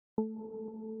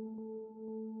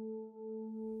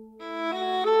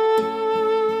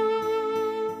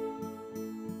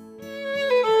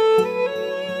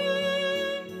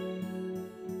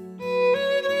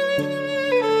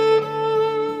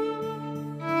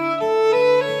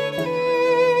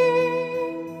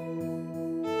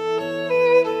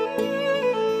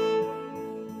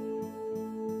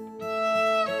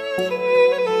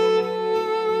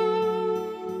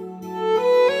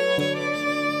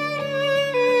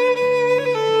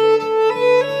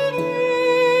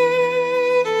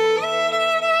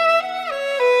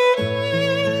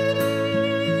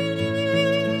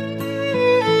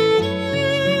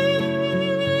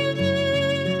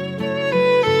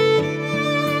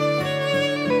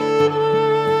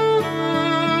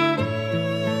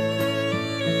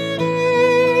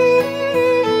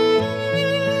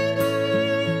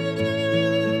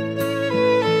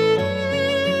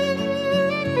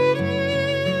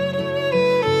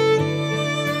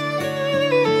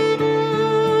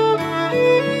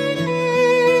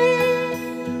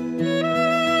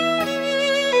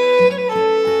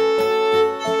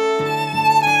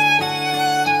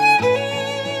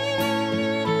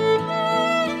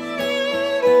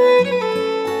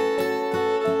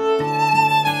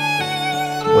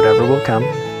will come,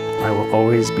 I will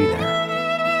always be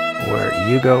there. Where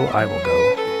you go, I will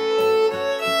go.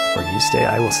 Where you stay,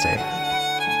 I will stay.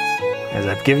 As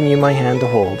I've given you my hand to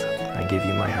hold, I give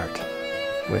you my heart.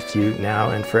 With you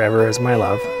now and forever as my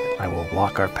love, I will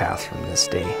walk our path from this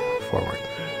day forward.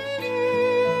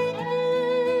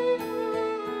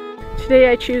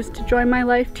 Today I choose to join my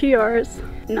life to yours,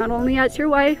 not only as your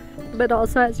wife, but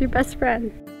also as your best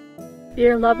friend,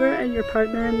 your lover and your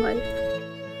partner in life.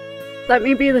 Let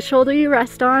me be the shoulder you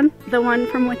rest on, the one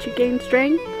from which you gain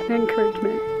strength and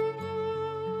encouragement,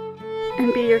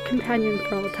 and be your companion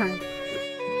for all time.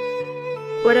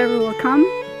 Whatever will come,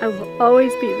 I will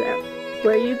always be there.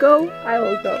 Where you go, I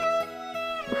will go.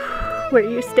 Where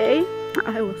you stay,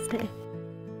 I will stay.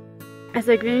 As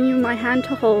I've given you my hand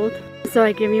to hold, so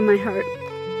I give you my heart.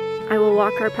 I will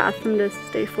walk our path from this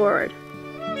day forward.